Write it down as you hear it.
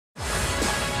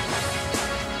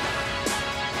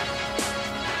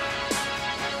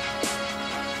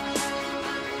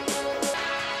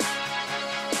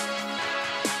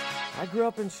grew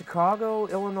up in Chicago,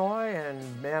 Illinois,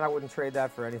 and man, I wouldn't trade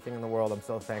that for anything in the world. I'm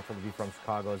so thankful to be from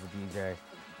Chicago as a DJ.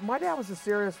 My dad was a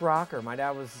serious rocker. My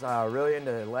dad was really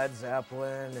into Led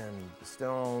Zeppelin and the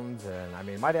Stones, and I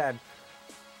mean, my dad,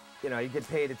 you know, he'd get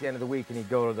paid at the end of the week and he'd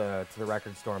go to the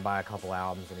record store and buy a couple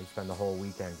albums, and he'd spend the whole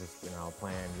weekend just, you know,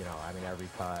 playing, you know, I mean, every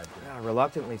cut. Yeah,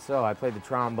 reluctantly so. I played the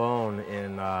trombone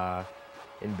in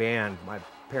band. My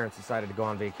parents decided to go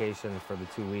on vacation for the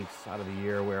 2 weeks out of the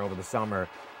year where over the summer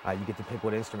you get to pick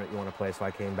what instrument you want to play. So I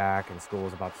came back and school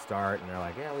was about to start, and they're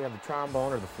like, yeah, we have the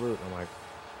trombone or the flute. And I'm like,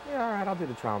 yeah, all right, I'll do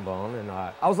the trombone. And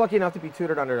I was lucky enough to be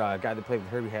tutored under a guy that played with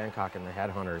Herbie Hancock and the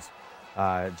Headhunters,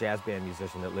 jazz band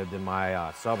musician that lived in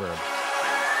my suburb.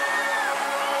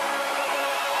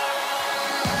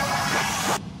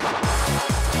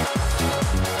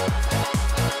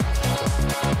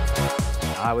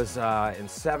 I was in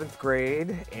 7th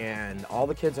grade, and all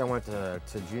the kids I went to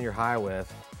junior high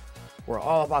with were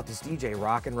all about this DJ,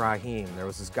 Rockin' Raheem. There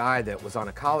was this guy that was on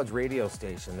a college radio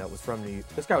station that was from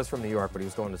this guy was from New York, but he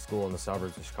was going to school in the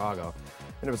suburbs of Chicago.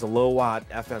 And it was a low-watt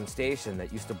FM station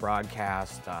that used to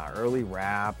broadcast early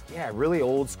rap, yeah, really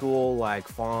old school, like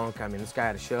funk. I mean, this guy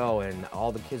had a show, and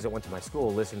all the kids that went to my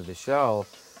school listened to the show.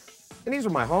 And these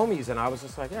were my homies, and I was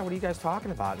just like, yeah, what are you guys talking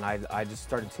about? And I just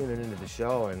started tuning into the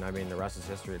show, and I mean, the rest is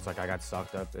history. It's like I got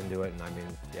sucked up into it, and I mean,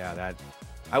 yeah,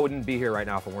 I wouldn't be here right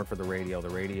now if it weren't for the radio. The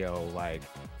radio, like,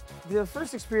 the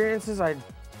first experiences I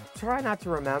try not to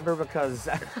remember because,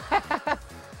 I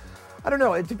don't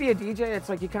know, to be a DJ, it's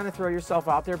like you kind of throw yourself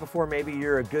out there before maybe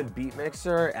you're a good beat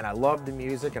mixer, and I loved the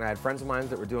music, and I had friends of mine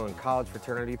that were doing college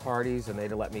fraternity parties, and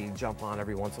they'd let me jump on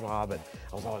every once in a while, but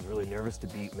I was always really nervous to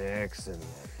beat mix, and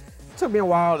it took me a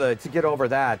while to get over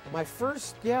that. My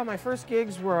first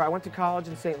gigs were, I went to college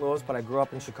in St. Louis, but I grew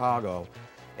up in Chicago.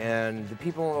 And the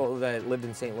people that lived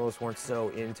in St. Louis weren't so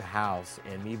into house.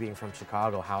 And me being from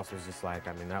Chicago, house was just like,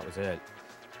 I mean, that was it.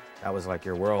 That was like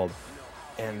your world.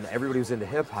 And everybody was into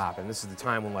hip hop. And this is the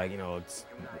time when, like, it's,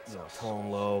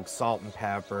 Tone Loc, Salt and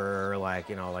Pepper, like,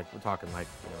 like we're talking like,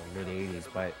 mid-'80s.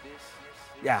 But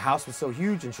yeah, house was so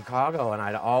huge in Chicago, and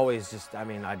I'd always just, I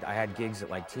mean, I had gigs at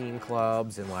like teen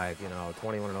clubs and like,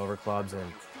 21 and over clubs,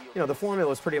 and the formula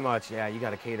was pretty much, yeah, you got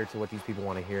to cater to what these people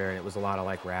want to hear, and it was a lot of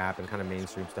like rap and kind of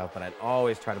mainstream stuff, but I'd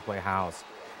always try to play house,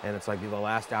 and it's like the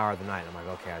last hour of the night, and I'm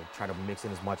like, okay, I'd try to mix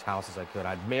in as much house as I could.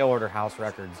 I'd mail order house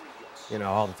records,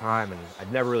 all the time, and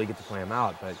I'd never really get to play them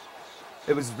out, but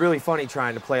it was really funny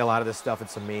trying to play a lot of this stuff at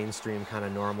some mainstream kind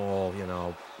of normal,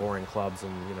 boring clubs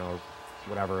and,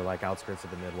 whatever, like outskirts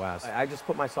of the Midwest. I just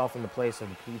put myself in the place of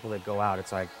the people that go out.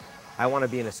 It's like, I want to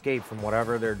be an escape from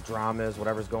whatever their drama is,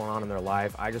 whatever's going on in their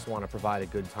life. I just want to provide a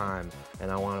good time, and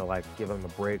I want to like give them a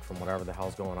break from whatever the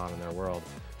hell's going on in their world.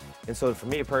 And so for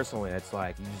me personally, it's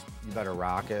like, you better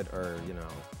rock it or,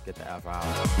 get the F out.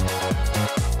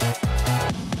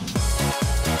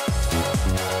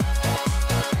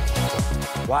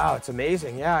 Wow, it's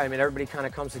amazing. Yeah, I mean, everybody kind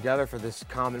of comes together for this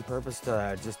common purpose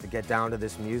to get down to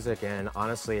this music. And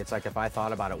honestly, it's like if I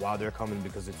thought about it, wow, they're coming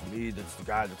because it's me, that's the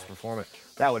guy that's performing,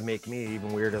 that would make me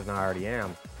even weirder than I already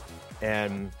am.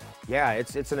 And yeah,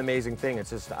 it's an amazing thing. It's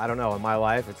just, I don't know, in my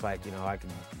life, it's like, you can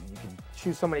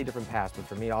choose so many different paths, but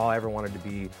for me, all I ever wanted to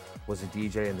be was a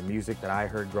DJ, and the music that I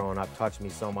heard growing up touched me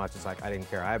so much. It's like, I didn't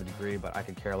care. I have a degree, but I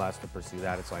could care less to pursue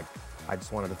that. It's like, I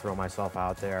just wanted to throw myself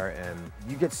out there, and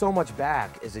you get so much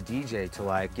back as a DJ to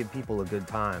like give people a good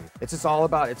time. It's just all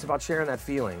about, it's about sharing that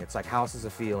feeling. It's like house is a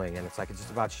feeling, and it's like, it's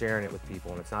just about sharing it with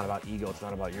people, and it's not about ego. It's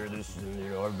not about you're this, and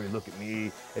everybody look at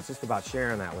me. It's just about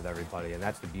sharing that with everybody, and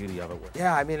that's the beauty of it.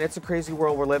 Yeah, I mean, it's a crazy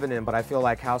world we're living in, but I feel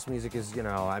like house music is,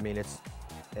 I mean, it's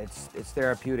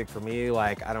therapeutic for me.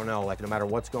 Like, I don't know, like no matter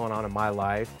what's going on in my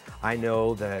life, I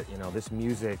know that, this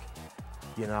music,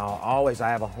 always I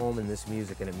have a home in this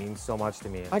music, and it means so much to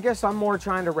me. I guess I'm more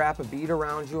trying to wrap a beat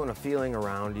around you and a feeling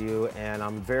around you, and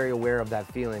I'm very aware of that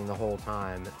feeling the whole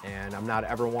time, and I'm not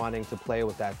ever wanting to play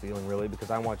with that feeling really,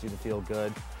 because I want you to feel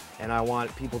good, and I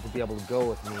want people to be able to go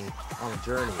with me on a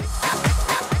journey.